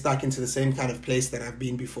not get stuck into the same kind of place that I've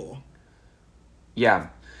been before? Yeah,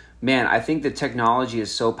 man, I think the technology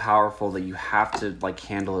is so powerful that you have to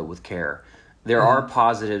handle it with care. There are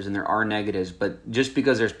positives and there are negatives, but just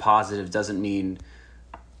because there's positives doesn't mean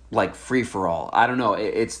free for all. I don't know.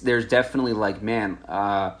 There's definitely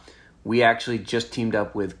we actually just teamed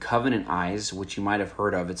up with Covenant Eyes, which you might have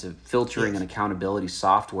heard of. It's a filtering and accountability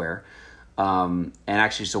software. And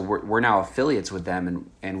actually, so we're now affiliates with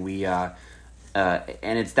them, and we and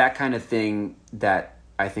it's that kind of thing that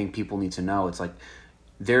I think people need to know. It's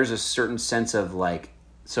there's a certain sense of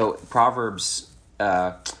so Proverbs,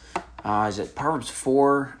 is it Proverbs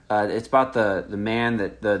 4? It's about the man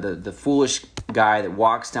that the foolish guy that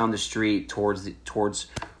walks down the street towards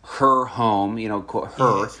her home, quote,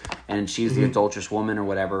 her, and she's the adulterous woman or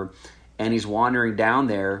whatever, and he's wandering down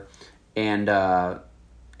there, and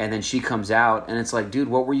then she comes out, and it's dude,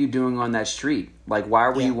 what were you doing on that street? Why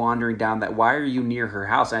were you wandering down that? Why are you near her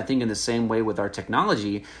house? And I think in the same way with our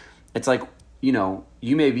technology, it's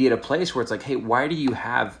you may be at a place where it's hey, why do you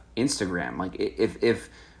have Instagram?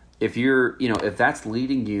 If you're, if that's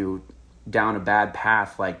leading you down a bad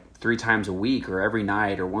path 3 times a week or every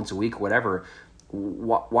night or once a week, whatever,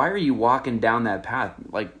 why are you walking down that path?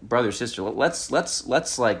 Brother, sister, let's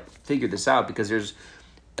figure this out, because there's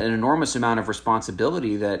an enormous amount of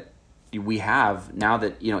responsibility that we have now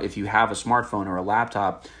that, if you have a smartphone or a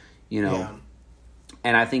laptop,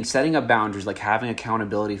 and I think setting up boundaries, having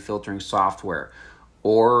accountability filtering software,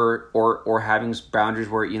 or having boundaries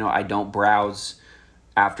where, I don't browse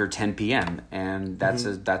after 10 p.m. and that's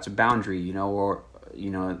a boundary, or,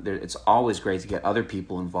 it's always great to get other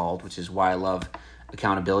people involved, which is why I love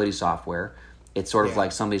accountability software. It's sort of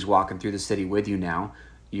like somebody's walking through the city with you now.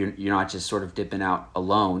 You're not just sort of dipping out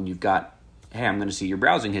alone. You've got, hey, I'm going to see your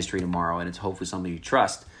browsing history tomorrow, and it's hopefully somebody you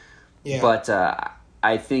trust. Yeah. But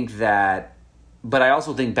I think that, but I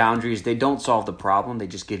also think boundaries, they don't solve the problem. They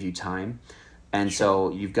just give you time. And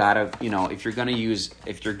so you've got to, if you're going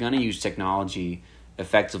to use technology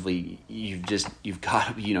effectively, you've just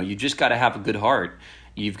got to have a good heart.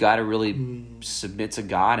 You've got to really submit to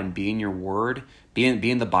God and be in your word, be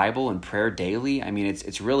in the Bible and prayer daily. I mean,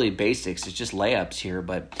 it's really basics. It's just layups here,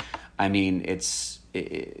 but I mean,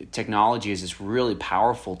 technology is this really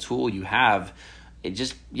powerful tool you have. It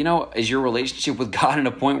just, is your relationship with God at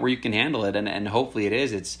a point where you can handle it? And hopefully it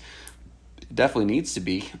is. It definitely needs to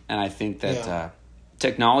be. And I think that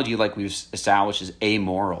technology, like we've established, is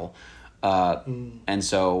amoral. And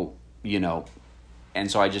so, and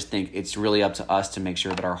so I just think it's really up to us to make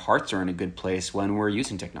sure that our hearts are in a good place when we're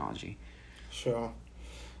using technology. Sure.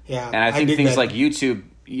 Yeah. And I think things like YouTube,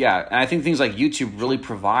 yeah, and I think things like YouTube really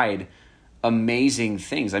provide amazing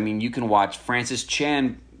things. I mean, you can watch Francis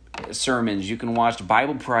Chan sermons, you can watch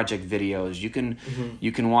Bible Project videos, you can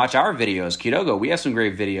watch our videos, Kidogo. We have some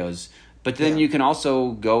great videos, but then you can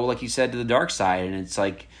also go, like you said, to the dark side, and it's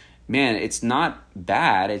like, man, it's not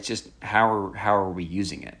bad. It's just how are we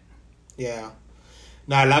using it? Yeah.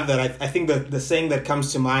 No, I love that. I think that the saying that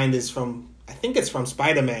comes to mind is from, I think it's from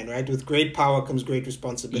Spider-Man, right? With great power comes great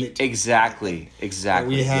responsibility. Exactly.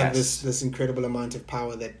 We have this incredible amount of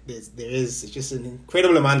power that there is just an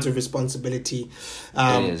incredible amount of responsibility.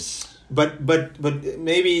 It is. But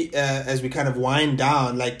maybe as we kind of wind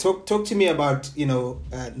down, like talk to me about,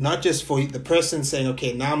 not just for the person saying,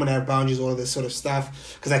 okay, now I'm going to have boundaries, all of this sort of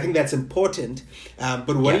stuff, because I think that's important.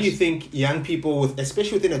 But what do you think young people,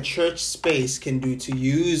 especially within a church space, can do to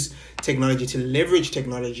use technology, to leverage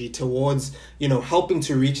technology towards, helping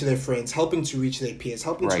to reach their friends, helping to reach their peers,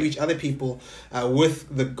 helping to reach other people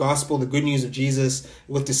with the gospel, the good news of Jesus,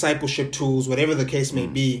 with discipleship tools, whatever the case may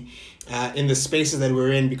be. In the spaces that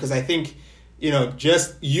we're in, because I think,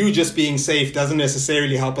 just being safe doesn't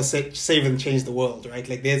necessarily help us save and change the world, right?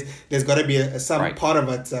 Like there's got to be some part of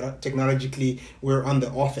it that technologically we're on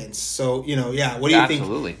the offense. So, what do you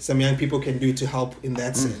think some young people can do to help in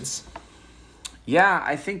that sense? Yeah,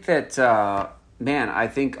 I think that, I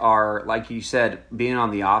think like you said, being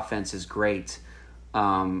on the offense is great.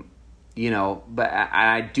 But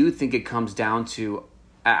I do think it comes down to,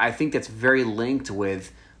 I think that's very linked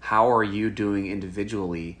with how are you doing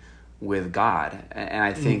individually with God? And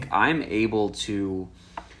I think I'm able to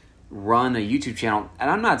run a YouTube channel,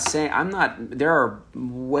 and there are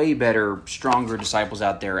way better, stronger disciples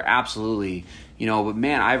out there, absolutely, but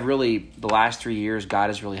man, the last 3 years, God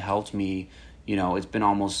has really helped me. It's been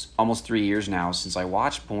almost 3 years now since I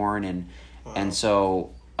watched porn, and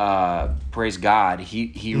so praise God,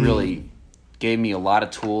 he really gave me a lot of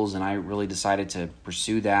tools, and I really decided to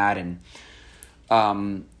pursue that.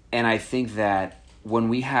 And I think that when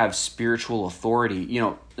we have spiritual authority,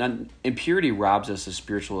 impurity robs us of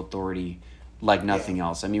spiritual authority like nothing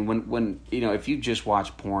else. I mean, when if you just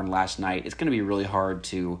watch porn last night, it's going to be really hard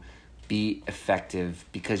to be effective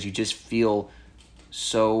because you just feel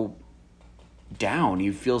so down.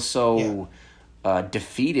 You feel so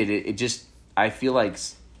defeated. I feel like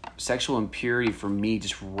sexual impurity for me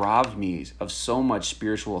just robbed me of so much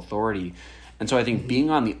spiritual authority. And so I think being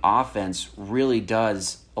on the offense really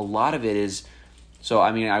does. A lot of it is,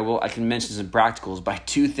 I can mention some practicals, but I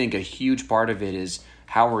do think a huge part of it is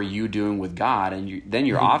how are you doing with God, and then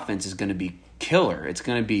your offense is going to be killer. It's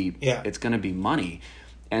going to be money,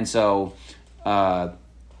 and so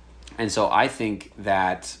I think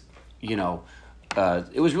that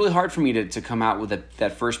it was really hard for me to come out with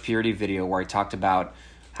that first purity video where I talked about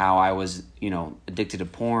how I was addicted to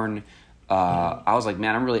porn. I was like,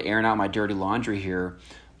 man, I'm really airing out my dirty laundry here.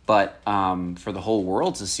 But for the whole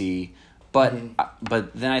world to see, but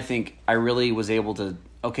then I think I really was able to,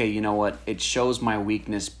 okay, you know what? It shows my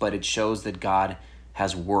weakness, but it shows that God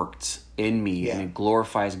has worked in me, and it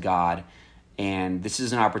glorifies God. And this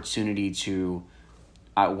is an opportunity to,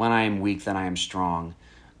 when I am weak, then I am strong.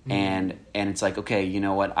 And it's like, okay, you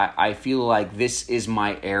know what? I feel like this is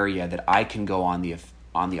my area that I can go on the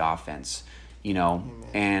offense,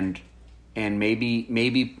 and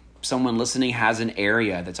maybe someone listening has an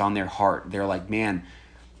area that's on their heart. They're like, man,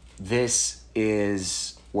 this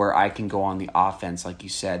is where I can go on the offense. Like you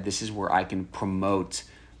said, this is where I can promote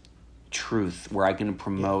truth, where I can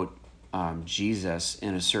promote Jesus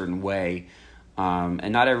in a certain way.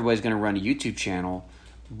 And not everybody's going to run a YouTube channel,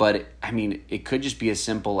 but it could just be as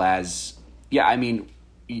simple as,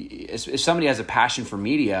 if somebody has a passion for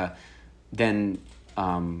media, then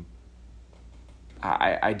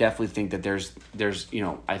I definitely think that there's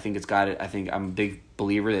I think it's got it. I think I'm a big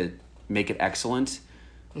believer that make it excellent.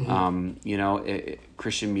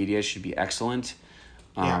 Christian media should be excellent.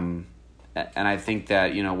 And I think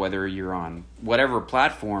that, whether you're on whatever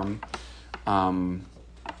platform,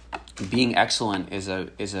 being excellent is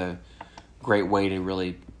a great way to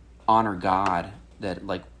really honor God. That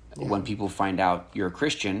when people find out you're a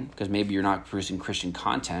Christian, because maybe you're not producing Christian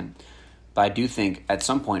content, but I do think at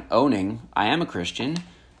some point owning I am a Christian,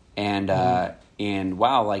 and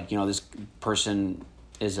wow, this person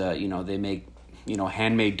is they make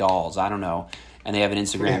handmade dolls, I don't know, and they have an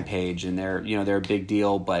Instagram page, and they're a big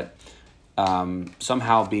deal, but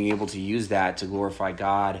somehow being able to use that to glorify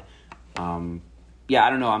God. I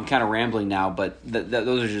don't know, I'm kind of rambling now, but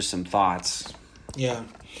those are just some thoughts. Yeah.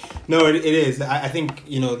 No, it is. I think,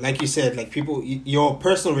 like you said, like people, your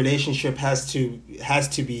personal relationship has to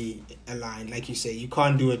be aligned. Like you say, you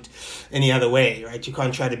can't do it any other way, right? You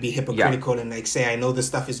can't try to be hypocritical and like say, I know this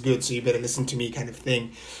stuff is good, so you better listen to me kind of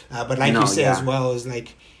thing. But like you say as well, is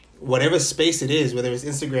like, whatever space it is, whether it's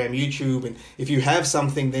Instagram, YouTube, and if you have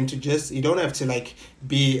something, then you don't have to like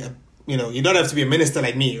be you don't have to be a minister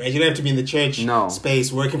like me, right? You don't have to be in the church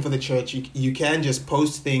space working for the church. You can just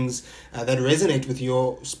post things that resonate with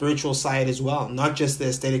your spiritual side as well, not just the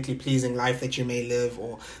aesthetically pleasing life that you may live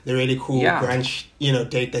or the really cool brunch,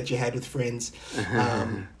 date that you had with friends.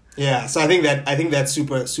 So I think that's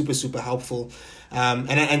super, super, super helpful.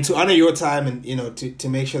 And to honor your time and, to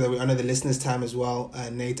make sure that we honor the listeners' time as well,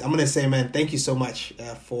 Nate, I'm going to say, man, thank you so much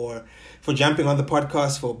for jumping on the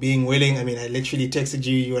podcast, for being willing. I mean, I literally texted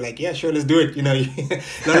you. You were like, yeah, sure, let's do it.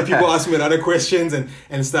 A lot of people ask me a lot of questions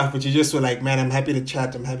and stuff, but you just were like, man, I'm happy to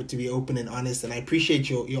chat. I'm happy to be open and honest. And I appreciate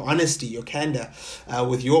your honesty, your candor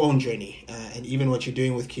with your own journey and even what you're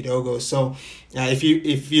doing with Kidogo. So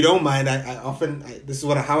if you don't mind, I often, this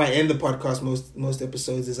is how I end the podcast most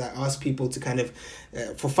episodes, is I ask people to kind of,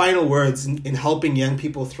 for final words in helping young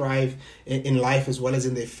people thrive in life as well as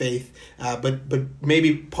in their faith. But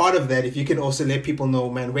maybe part of that, if you can also let people know,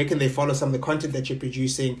 man, where can they follow some of the content that you're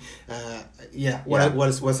producing?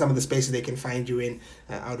 What some of the spaces they can find you in?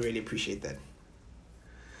 I would really appreciate that.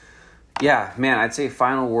 Yeah, man, I'd say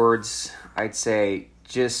final words. I'd say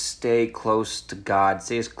just stay close to God.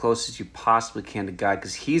 Stay as close as you possibly can to God,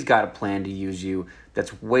 because He's got a plan to use you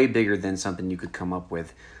that's way bigger than something you could come up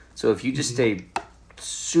with. So if you just stay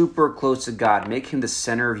super close to God, make Him the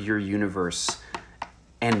center of your universe,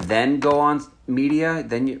 and then go on media,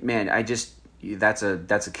 then that's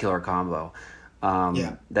a killer combo.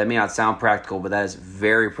 That may not sound practical, but that is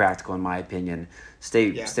very practical in my opinion.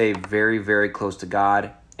 Stay very, very close to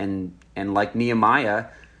God, and like Nehemiah,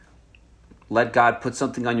 let God put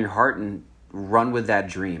something on your heart and run with that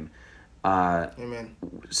dream. Amen.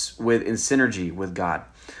 In synergy with God.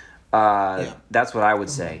 That's what I would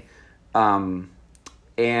say.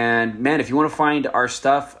 And man, if you want to find our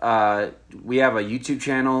stuff, we have a YouTube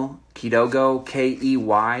channel, Keydogo, Keydogo.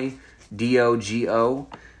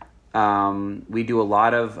 We do a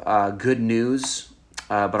lot of good news,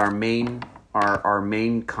 but our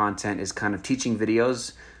main content is kind of teaching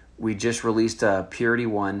videos. We just released a Purity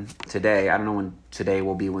one today. I don't know when today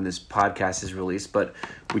will be when this podcast is released, but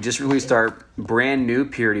we just released our brand new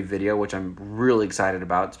Purity video, which I'm really excited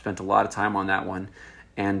about. Spent a lot of time on that one.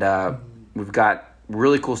 And we've got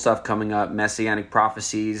really cool stuff coming up, Messianic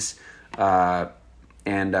prophecies, and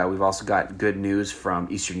we've also got good news from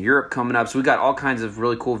Eastern Europe coming up. So we've got all kinds of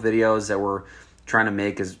really cool videos that we're trying to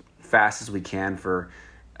make as fast as we can for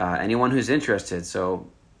anyone who's interested. So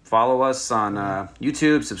follow us on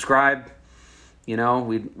YouTube, subscribe.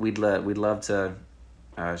 We'd love to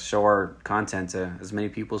show our content to as many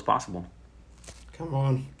people as possible. Come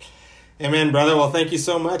on. Amen, brother. Well, thank you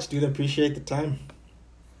so much, dude. I appreciate the time.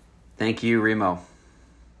 Thank you, Remo.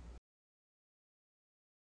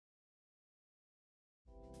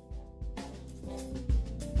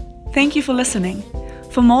 Thank you for listening.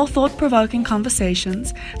 For more thought-provoking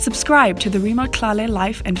conversations, subscribe to the Remo Tlale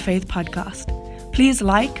Life and Faith podcast. Please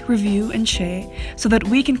like, review, and share so that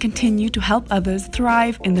we can continue to help others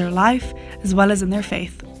thrive in their life as well as in their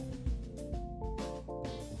faith.